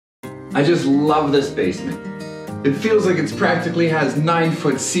I just love this basement. It feels like it's practically has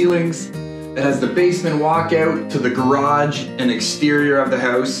 9-foot ceilings. It has the basement walkout to the garage and exterior of the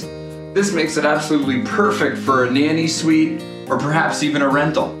house. This makes it absolutely perfect for a nanny suite or perhaps even a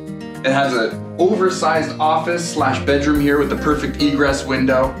rental. It has an oversized office / bedroom here with the perfect egress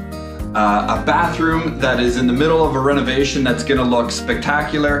window. A bathroom that is in the middle of a renovation that's gonna look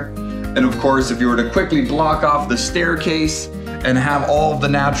spectacular. And of course, if you were to quickly block off the staircase and have all of the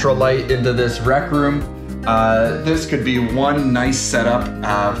natural light into this rec room, this could be one nice setup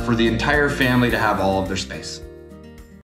for the entire family to have all of their space.